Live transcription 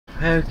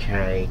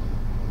Okay.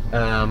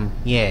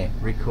 Yeah,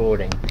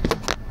 recording.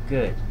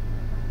 Good.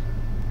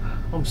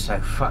 I'm so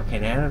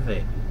fucking out of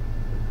it.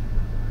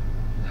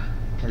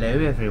 Hello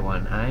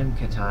everyone, I'm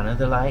Katana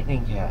the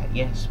Lightning Cat.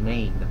 Yes,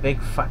 me, the big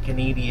fucking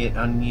idiot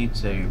on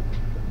YouTube.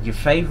 Your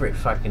favorite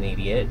fucking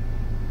idiot.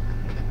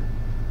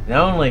 The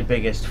only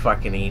biggest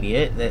fucking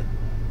idiot that...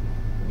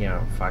 You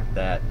know, fuck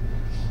that.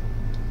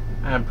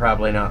 I'm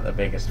probably not the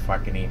biggest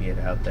fucking idiot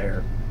out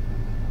there.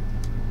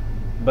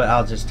 But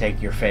I'll just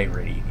take your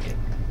favorite idiot.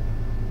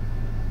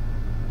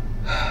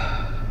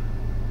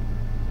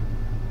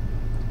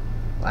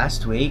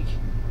 Last week,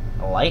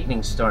 a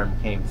lightning storm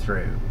came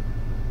through.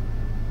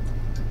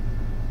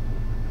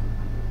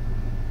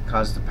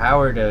 Caused the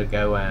power to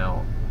go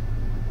out.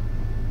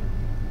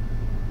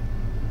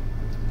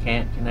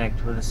 Can't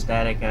connect with a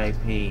static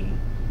IP.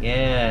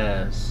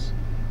 Yes.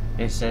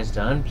 It says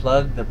to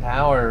unplug the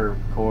power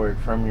cord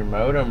from your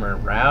modem or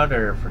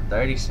router for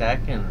 30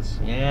 seconds.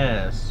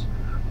 Yes.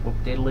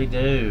 Whoop diddly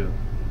do.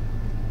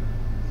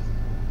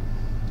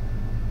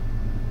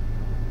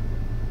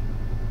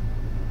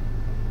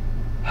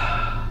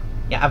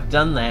 Yeah, I've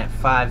done that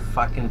 5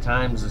 fucking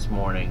times this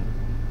morning.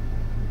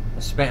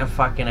 I spent a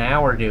fucking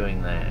hour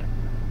doing that.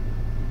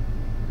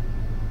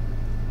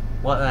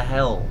 What the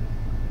hell?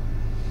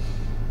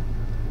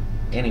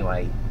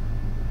 Anyway.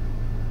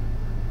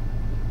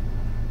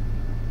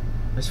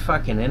 This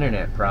fucking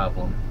internet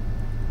problem.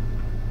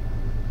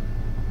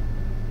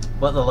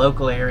 What the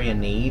local area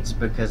needs,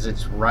 because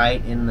it's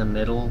right in the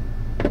middle.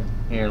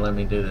 Here, let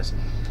me do this.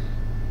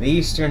 The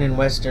eastern and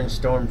western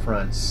storm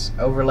fronts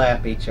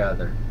overlap each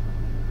other.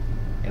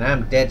 And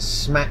I'm dead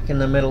smack in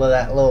the middle of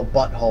that little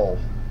butthole.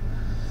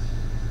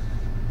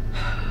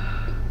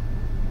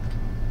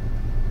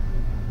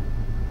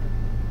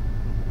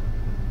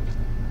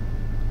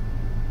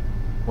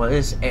 What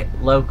this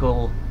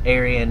local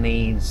area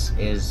needs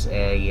is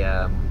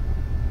an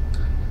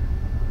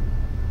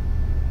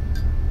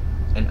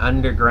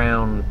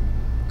underground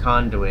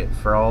conduit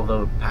for all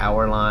the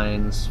power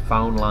lines,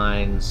 phone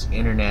lines,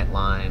 internet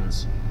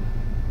lines,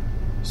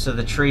 so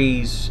the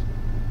trees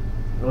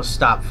will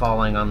stop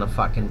falling on the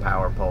fucking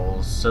power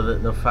poles, so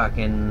that the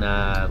fucking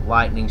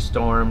lightning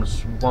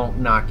storms won't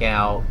knock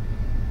out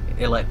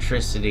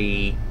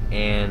electricity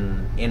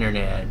and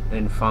internet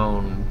and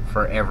phone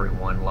for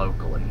everyone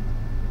locally.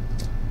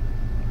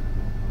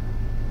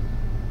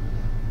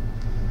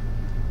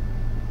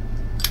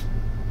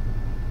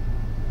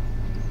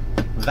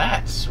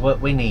 That's what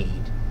we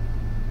need.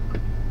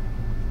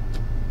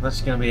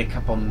 That's gonna be a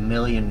couple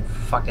million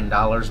fucking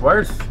dollars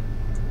worth.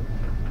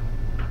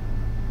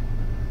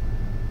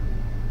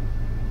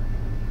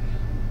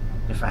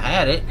 If I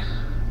had it,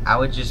 I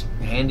would just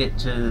hand it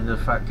to the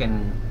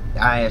fucking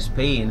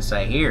ISP and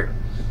say, here,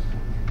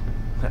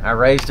 I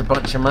raised a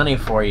bunch of money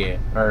for you,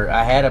 or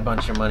I had a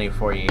bunch of money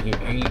for you.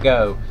 Here you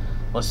go.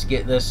 Let's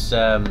get this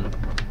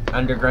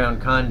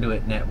underground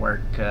conduit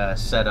network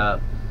set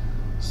up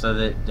so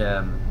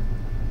that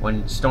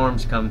when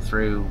storms come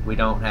through, we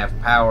don't have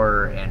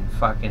power and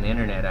fucking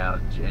internet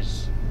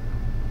outages.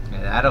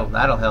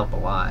 That'll help a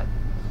lot.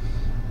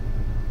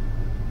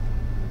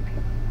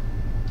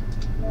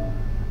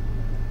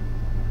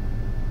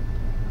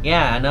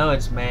 Yeah, I know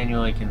it's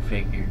manually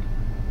configured.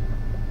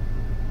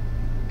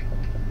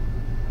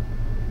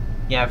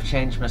 Yeah, I've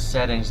changed my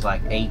settings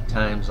like 8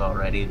 times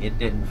already. It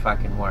didn't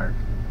fucking work.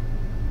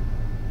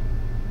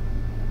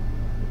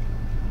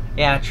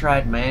 Yeah, I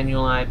tried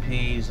manual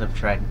IPs, I've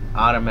tried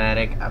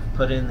automatic, I've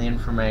put in the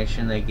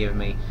information they give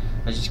me.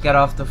 I just got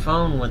off the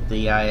phone with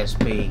the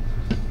ISP.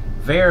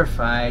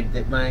 Verified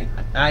that my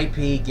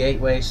IP,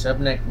 gateway,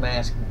 subnet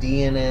mask,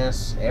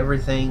 DNS,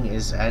 everything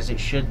is as it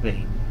should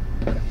be.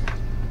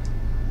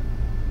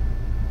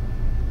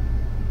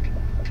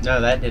 No,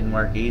 that didn't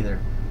work either.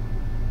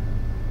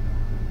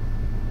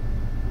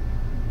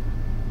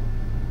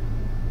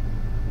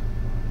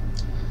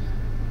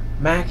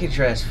 MAC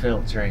address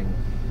filtering.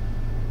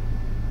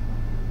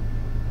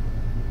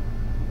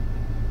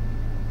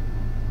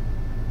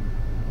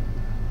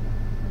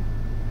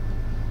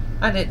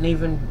 I didn't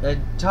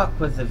even talk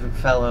with the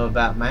fellow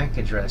about MAC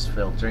address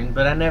filtering,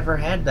 but I never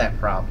had that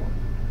problem.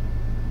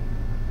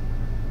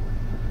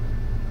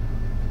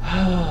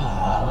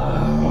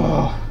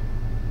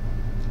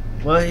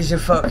 What is your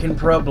fucking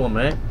problem,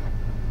 eh?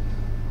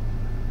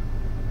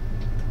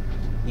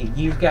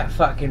 You've got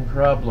fucking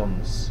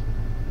problems.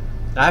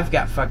 I've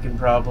got fucking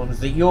problems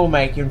that you're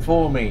making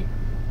for me.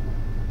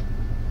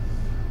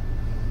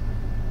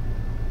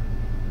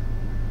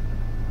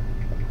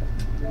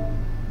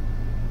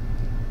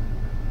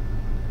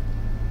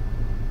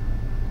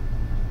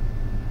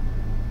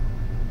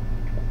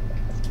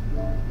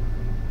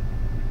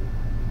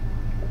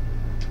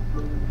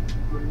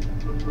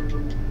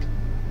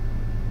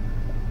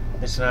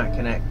 It's not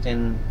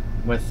connecting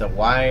with the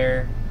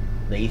wire,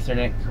 the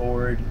Ethernet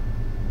cord,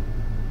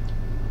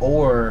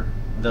 or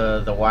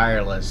the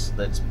wireless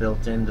that's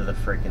built into the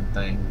frickin'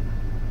 thing.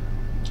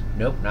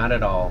 Nope, not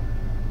at all.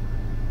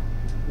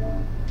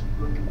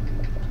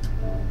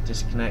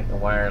 Disconnect the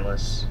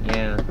wireless.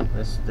 Yeah,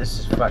 this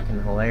is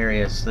fucking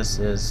hilarious. This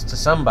is to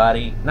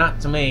somebody,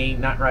 not to me,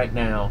 not right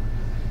now.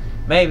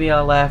 Maybe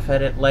I'll laugh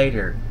at it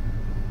later.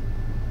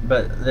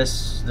 But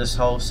this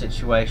whole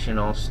situation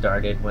all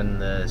started when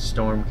the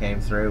storm came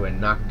through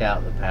and knocked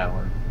out the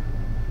power.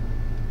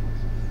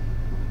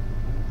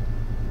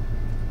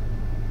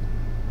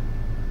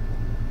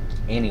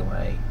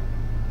 Anyway,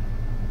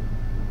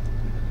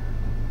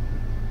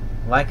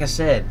 like I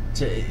said,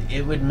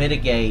 it would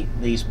mitigate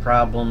these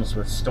problems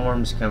with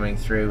storms coming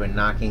through and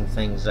knocking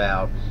things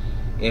out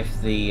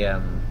if the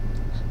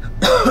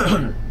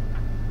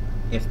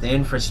if the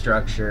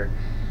infrastructure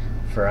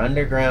for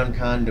underground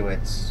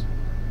conduits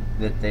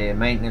that the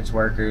maintenance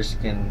workers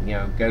can,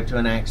 go to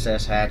an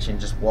access hatch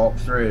and just walk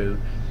through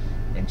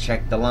and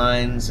check the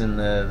lines and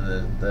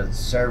the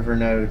server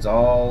nodes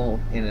all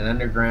in an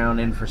underground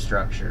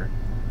infrastructure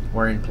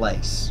were in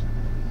place.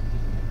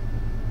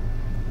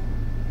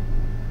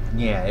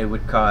 Yeah, it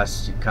would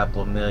cost a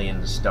couple of million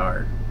to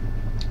start,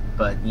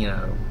 but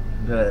the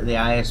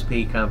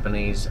ISP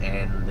companies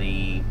and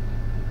the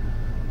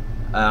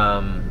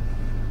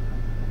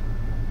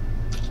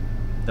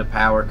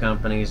power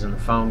companies and the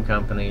phone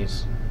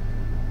companies,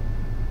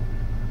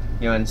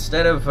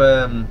 instead of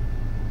going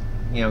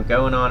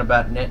on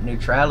about net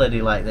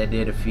neutrality like they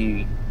did a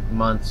few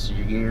months or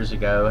years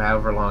ago,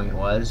 however long it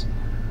was,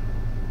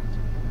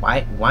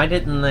 why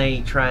didn't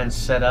they try and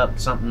set up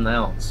something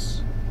else?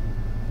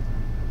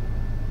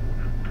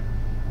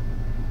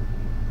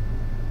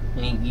 I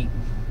mean,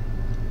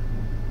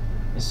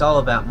 it's all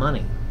about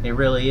money. It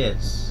really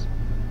is.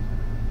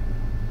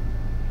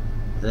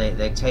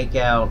 They take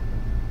out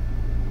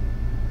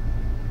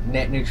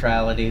net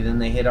neutrality, then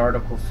they hit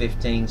Article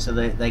 15 so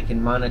that they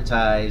can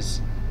monetize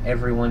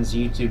everyone's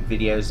YouTube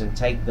videos and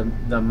take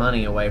the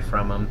money away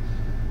from them.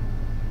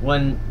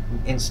 When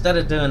instead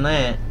of doing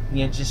that,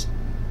 just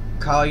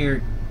call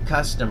your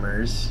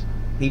customers,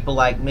 people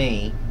like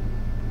me,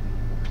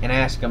 and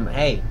ask them,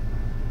 hey,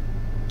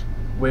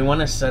 we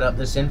want to set up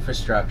this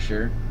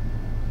infrastructure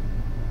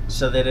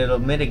so that it'll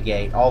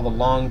mitigate all the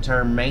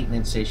long-term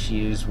maintenance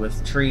issues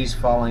with trees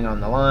falling on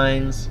the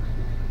lines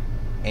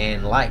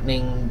and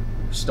lightning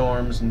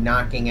storms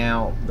knocking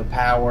out the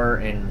power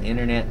and the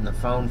internet and the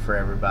phone for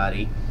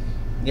everybody.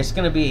 It's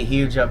going to be a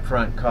huge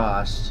upfront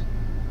cost.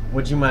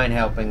 Would you mind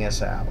helping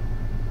us out?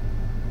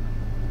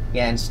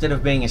 Yeah, instead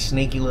of being a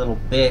sneaky little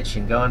bitch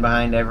and going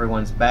behind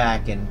everyone's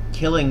back and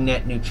killing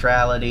net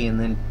neutrality and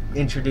then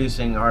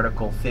introducing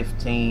Article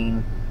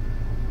 15.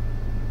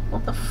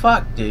 What the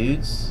fuck,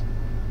 dudes?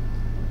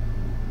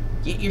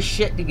 Get your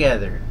shit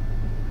together.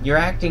 You're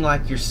acting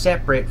like you're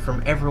separate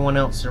from everyone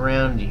else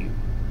around you.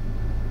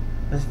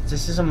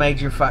 This is a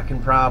major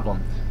fucking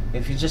problem.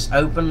 If you just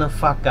open the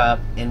fuck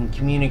up and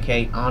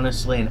communicate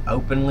honestly and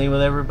openly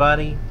with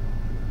everybody,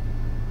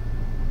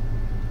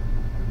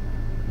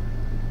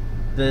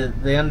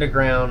 the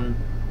underground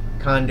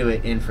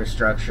conduit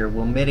infrastructure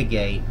will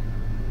mitigate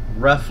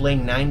roughly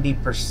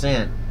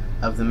 90%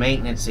 of the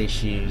maintenance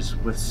issues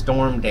with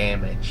storm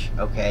damage,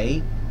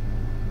 okay?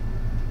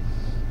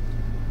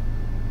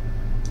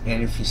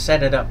 And if you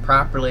set it up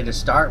properly to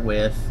start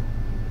with,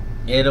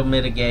 it'll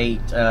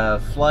mitigate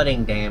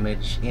flooding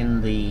damage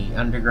in the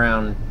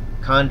underground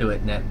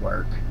conduit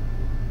network.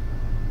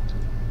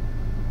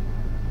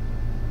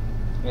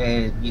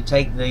 You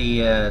take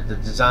the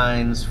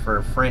designs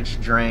for French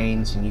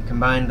drains and you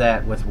combine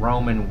that with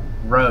Roman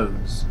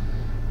roads,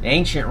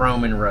 ancient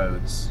Roman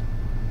roads,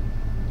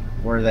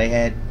 where they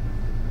had,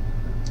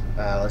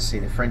 let's see,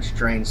 the French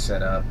drain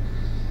set up.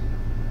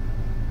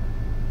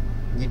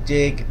 You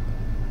dig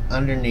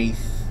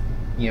underneath,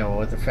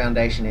 what the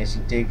foundation is,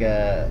 you dig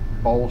a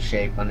bowl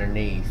shape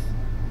underneath.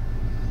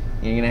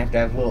 And you're going to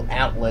have little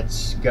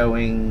outlets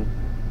going,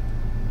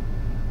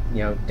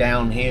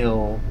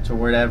 downhill to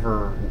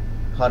whatever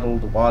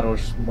puddled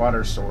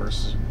water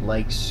source,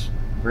 lakes,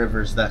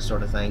 rivers, that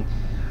sort of thing.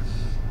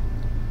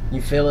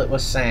 You fill it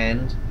with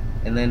sand,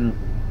 and then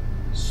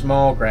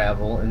small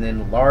gravel, and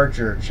then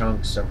larger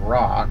chunks of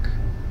rock.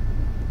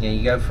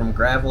 You go from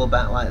gravel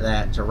about like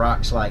that to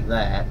rocks like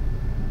that.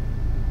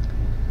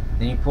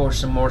 Then you pour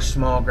some more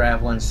small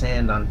gravel and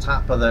sand on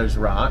top of those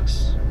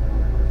rocks,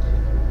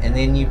 and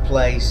then you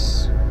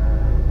place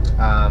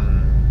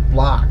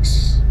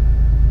blocks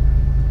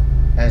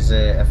as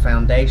a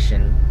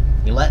foundation.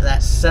 You let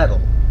that settle.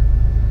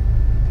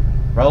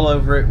 Roll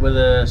over it with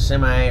a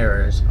semi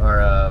or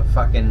a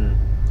fucking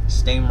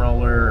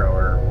steamroller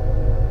or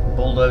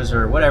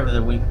bulldozer or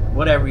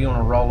whatever you want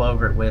to roll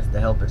over it with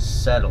to help it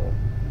settle.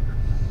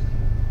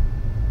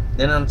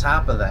 Then on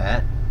top of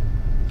that,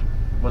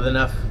 with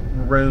enough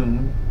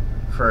room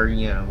for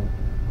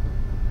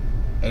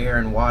air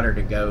and water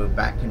to go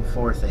back and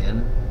forth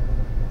in,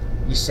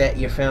 you set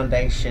your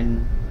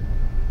foundation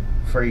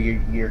for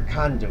your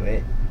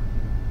conduit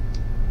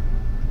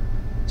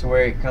to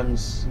where it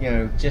comes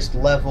just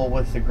level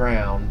with the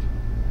ground,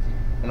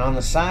 and on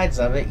the sides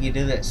of it you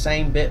do that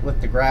same bit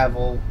with the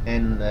gravel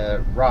and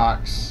the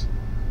rocks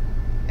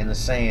and the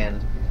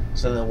sand,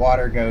 so the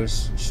water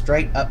goes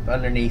straight up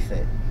underneath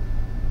it.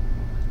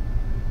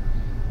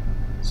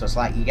 So it's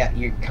like you got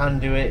your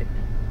conduit,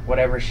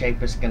 whatever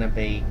shape it's going to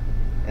be,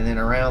 and then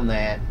around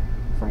that,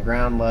 from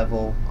ground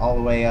level all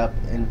the way up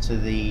into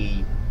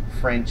the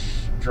French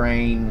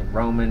drain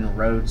Roman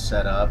road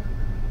setup,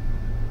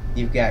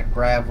 you've got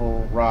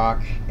gravel,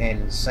 rock,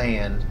 and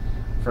sand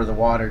for the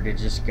water to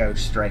just go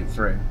straight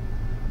through.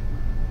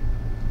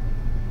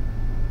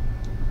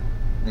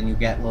 Then you've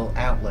got little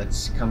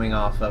outlets coming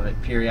off of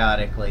it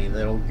periodically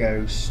that'll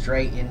go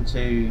straight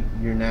into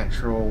your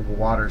natural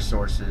water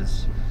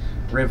sources,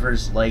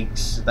 rivers,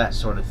 lakes, that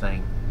sort of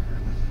thing.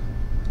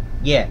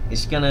 Yeah,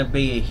 it's going to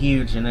be a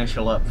huge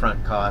initial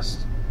upfront cost.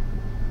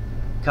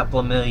 A couple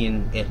of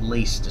million at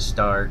least to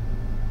start.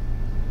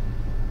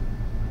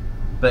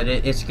 But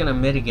it's going to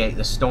mitigate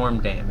the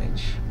storm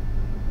damage.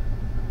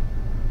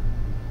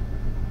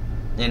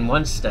 In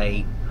one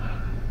state,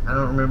 I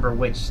don't remember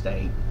which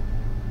state,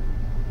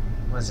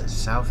 was it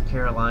South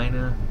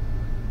Carolina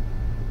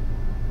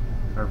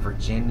or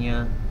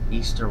Virginia,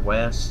 east or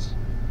west?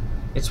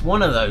 It's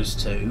one of those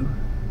two.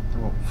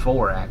 Well,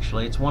 four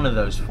actually. It's one of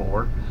those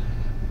four.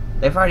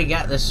 They've already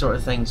got this sort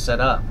of thing set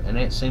up, and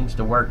it seems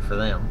to work for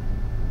them.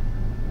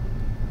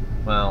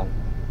 Well,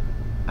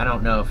 I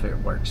don't know if it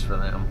works for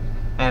them.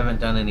 I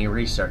haven't done any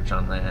research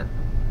on that.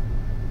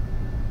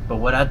 But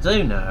what I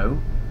do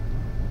know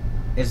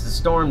is the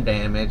storm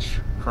damage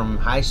from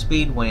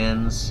high-speed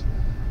winds,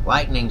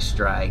 lightning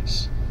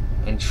strikes,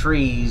 and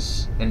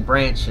trees and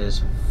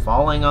branches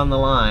falling on the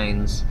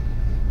lines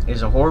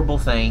is a horrible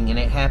thing, and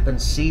it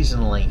happens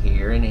seasonally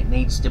here, and it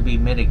needs to be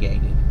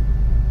mitigated.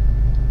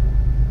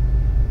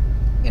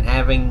 And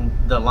having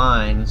the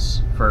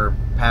lines for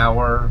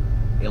power,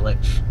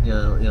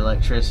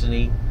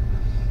 electricity,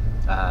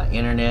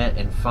 internet,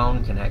 and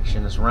phone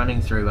connections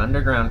running through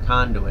underground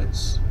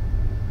conduits,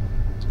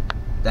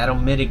 that'll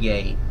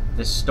mitigate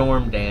the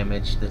storm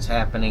damage that's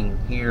happening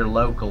here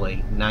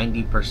locally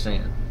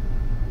 90%.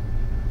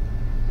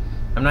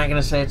 I'm not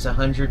going to say it's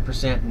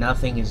 100%.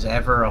 Nothing is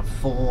ever a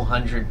full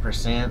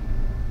 100%.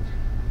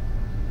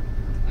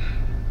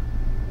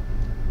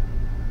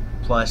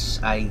 Plus,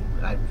 I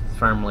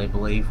firmly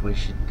believe we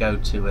should go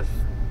to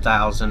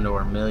 1,000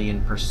 or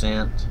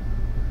 1,000,000%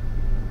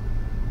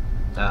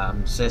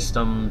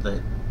 system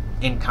that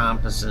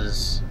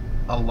encompasses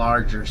a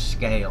larger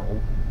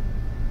scale,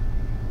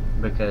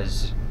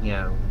 because, you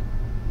know,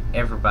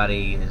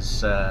 everybody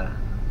is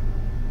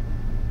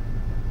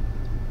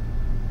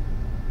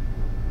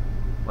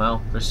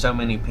well, there's so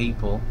many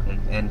people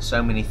and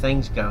so many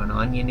things going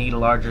on, you need a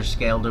larger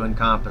scale to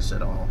encompass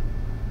it all.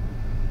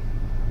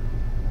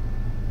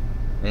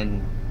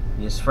 And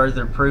it's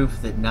further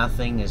proof that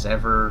nothing is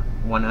ever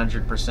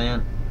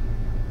 100%.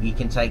 You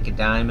can take a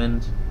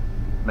diamond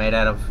made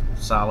out of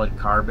solid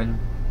carbon,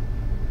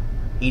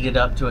 heat it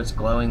up to its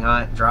glowing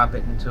hot, drop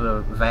it into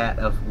a vat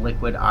of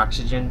liquid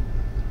oxygen,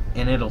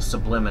 and it'll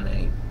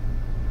subliminate.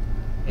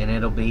 And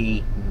it'll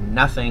be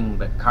nothing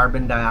but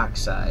carbon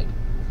dioxide.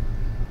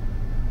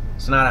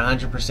 It's not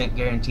 100%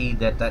 guaranteed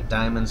that that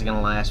diamond's going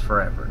to last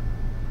forever.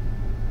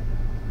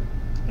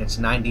 It's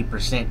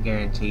 90%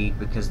 guaranteed,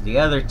 because the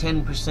other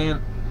 10%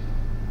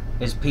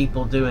 is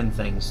people doing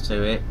things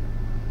to it.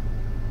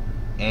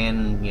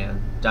 And, you know,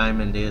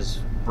 diamond is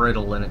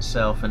brittle in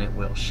itself and it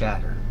will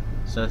shatter.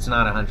 So it's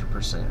not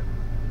 100%.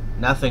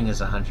 Nothing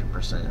is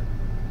 100%.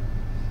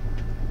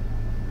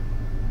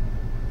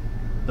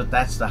 But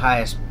that's the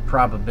highest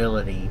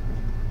probability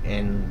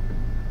and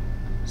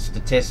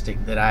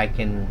statistic that I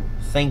can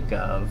think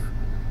of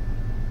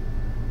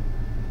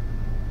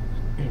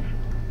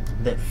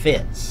that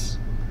fits.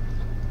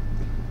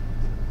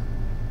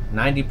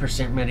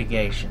 90%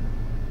 mitigation.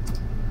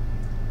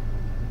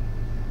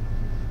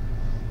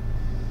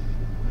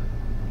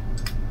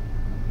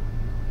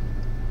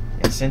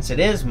 And since it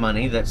is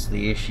money that's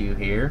the issue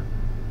here,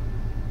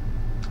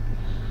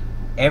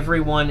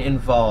 everyone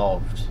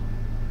involved,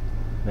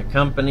 the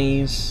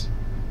companies,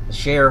 the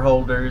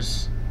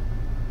shareholders,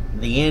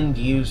 the end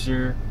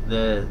user,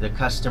 the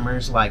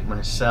customers like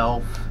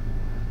myself,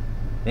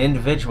 the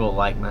individual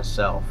like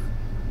myself,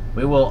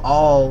 we will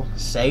all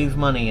save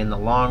money in the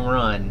long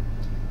run,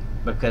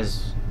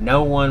 because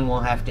no one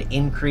will have to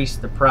increase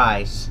the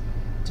price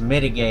to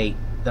mitigate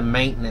the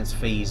maintenance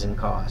fees and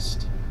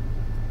cost.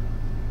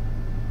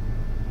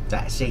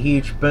 That's a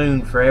huge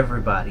boon for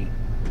everybody.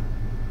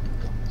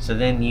 So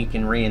then you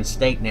can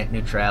reinstate net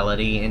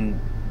neutrality and,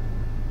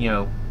 you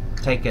know,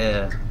 take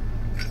a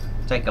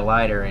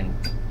lighter and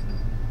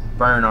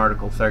burn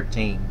Article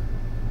 13.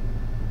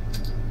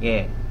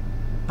 Yeah,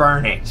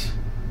 burn it.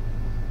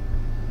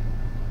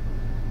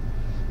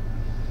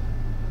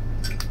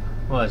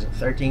 What was it,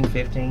 13,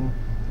 15?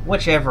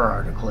 Whichever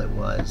article it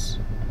was.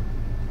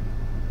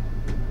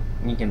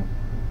 You can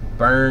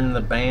burn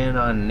the ban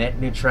on net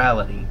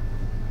neutrality.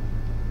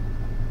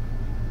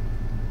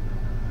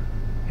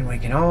 And we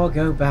can all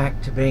go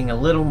back to being a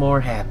little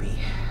more happy.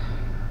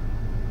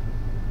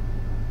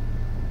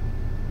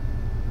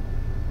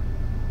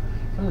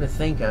 Come to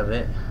think of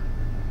it,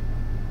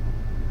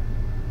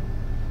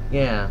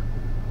 yeah,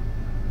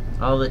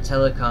 all the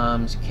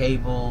telecoms,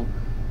 cable,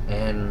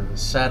 and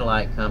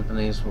satellite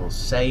companies will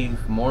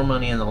save more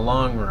money in the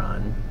long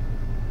run,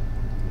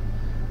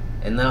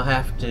 and they'll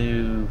have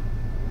to,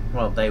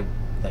 well, they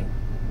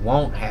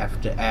won't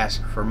have to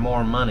ask for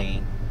more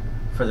money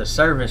for the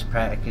service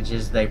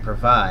packages they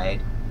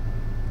provide,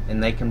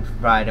 and they can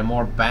provide a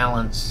more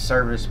balanced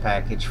service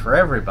package for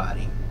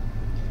everybody.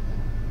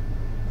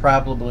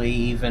 Probably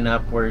even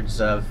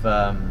upwards of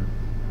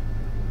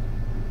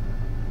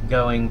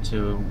going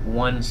to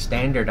one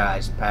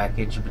standardized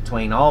package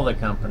between all the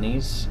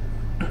companies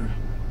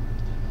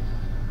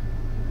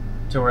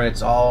to where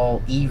it's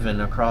all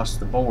even across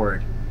the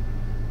board,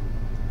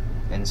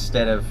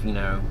 instead of, you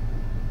know,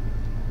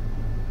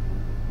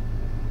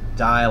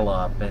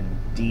 dial-up and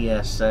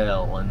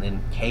DSL and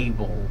then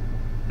cable,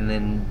 and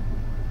then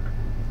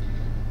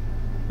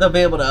they'll be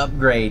able to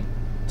upgrade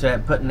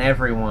to putting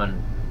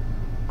everyone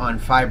on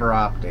fiber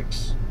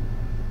optics.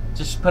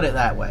 Just put it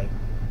that way.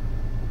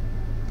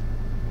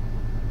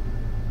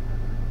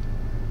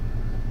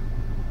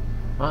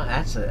 Well,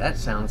 that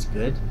sounds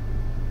good.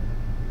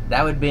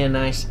 That would be a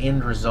nice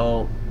end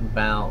result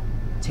about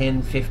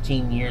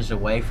 10-15 years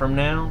away from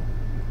now,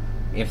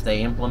 if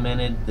they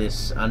implemented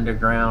this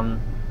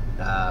underground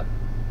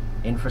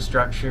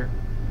infrastructure.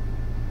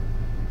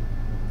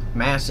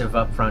 Massive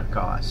upfront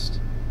cost,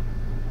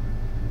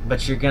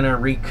 but you're gonna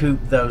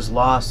recoup those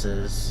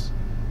losses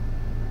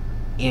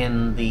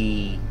in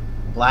the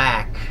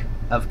lack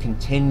of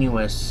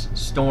continuous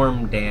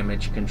storm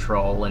damage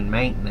control and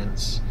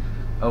maintenance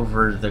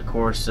over the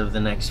course of the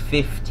next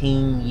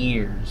 15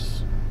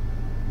 years.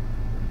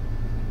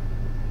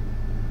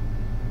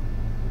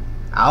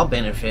 I'll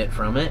benefit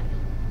from it.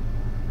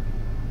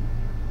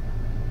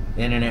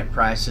 Internet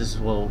prices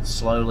will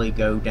slowly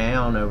go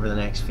down over the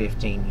next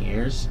 15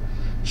 years.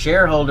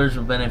 Shareholders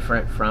will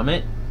benefit from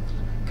it.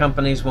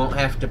 Companies won't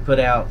have to put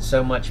out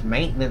so much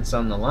maintenance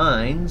on the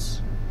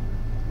lines.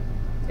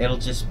 It'll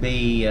just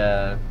be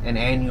an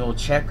annual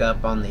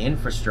checkup on the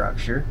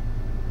infrastructure.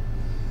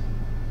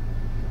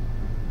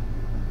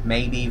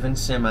 Maybe even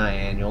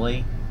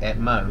semi-annually at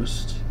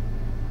most.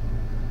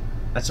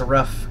 That's a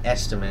rough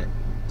estimate.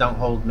 Don't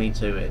hold me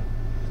to it.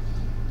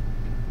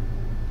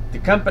 The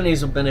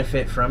companies will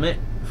benefit from it,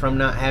 from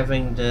not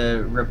having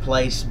to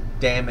replace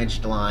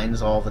damaged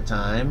lines all the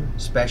time,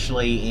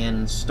 especially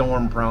in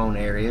storm-prone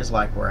areas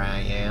like where I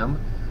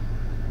am,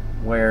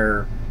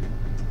 where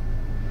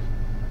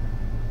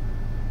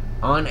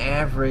on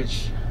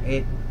average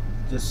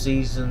the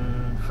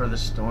season for the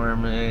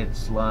storm,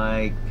 it's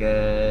like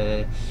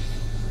 3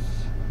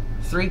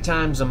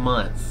 times a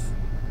month.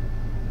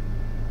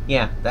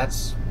 Yeah,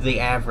 that's the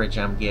average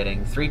I'm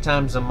getting. 3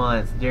 times a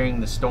month during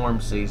the storm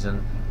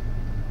season,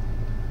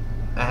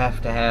 I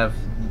have to have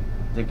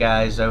the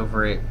guys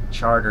over at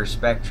Charter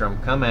Spectrum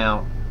come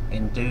out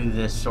and do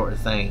this sort of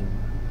thing.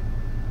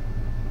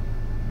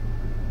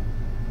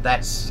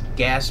 That's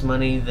gas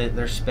money that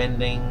they're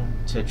spending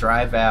to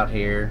drive out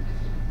here.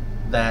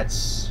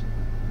 That's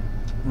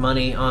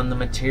money on the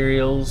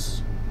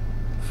materials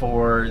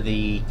for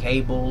the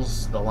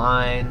cables, the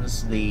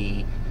lines,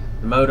 the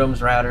modems,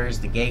 routers,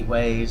 the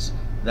gateways.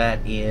 That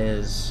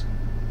is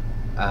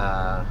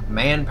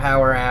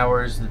manpower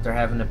hours that they're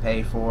having to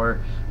pay for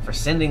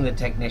sending the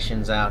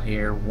technicians out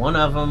here. One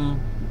of them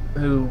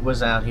who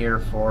was out here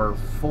for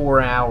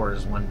 4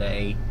 hours one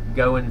day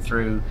going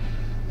through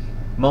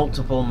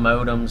multiple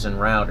modems and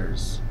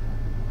routers.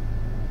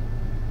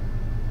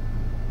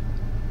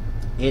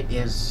 It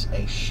is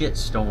a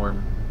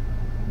shitstorm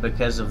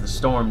because of the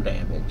storm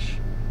damage.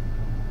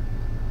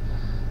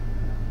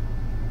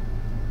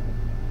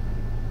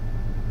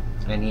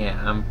 And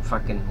yeah, I'm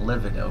fucking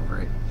livid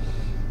over it.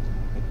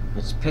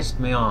 It's pissed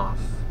me off.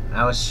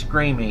 I was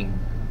screaming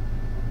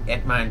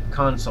at my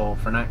console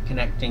for not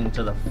connecting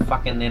to the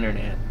fucking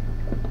internet.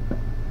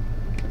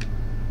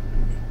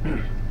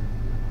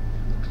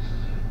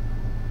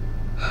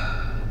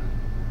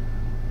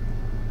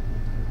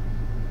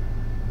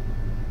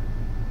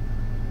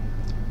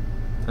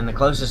 And the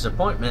closest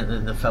appointment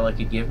that the fella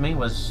could give me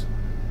was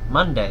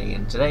Monday,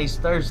 and today's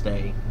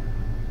Thursday.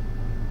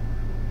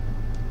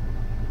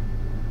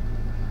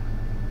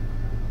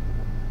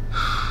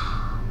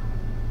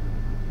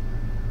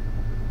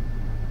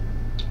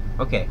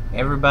 Okay,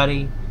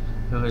 everybody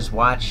who has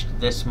watched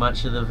this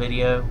much of the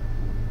video,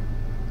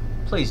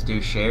 please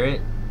do share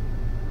it.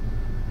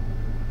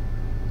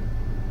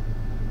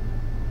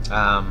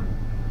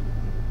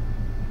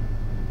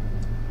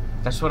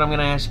 That's what I'm going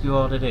to ask you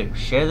all to do.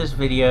 Share this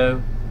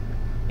video.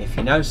 If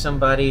you know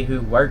somebody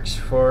who works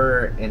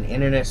for an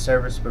internet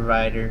service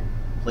provider,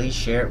 please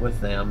share it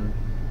with them.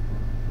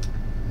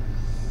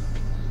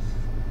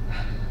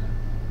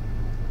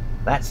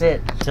 That's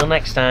it. Till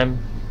next time.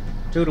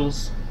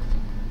 Toodles.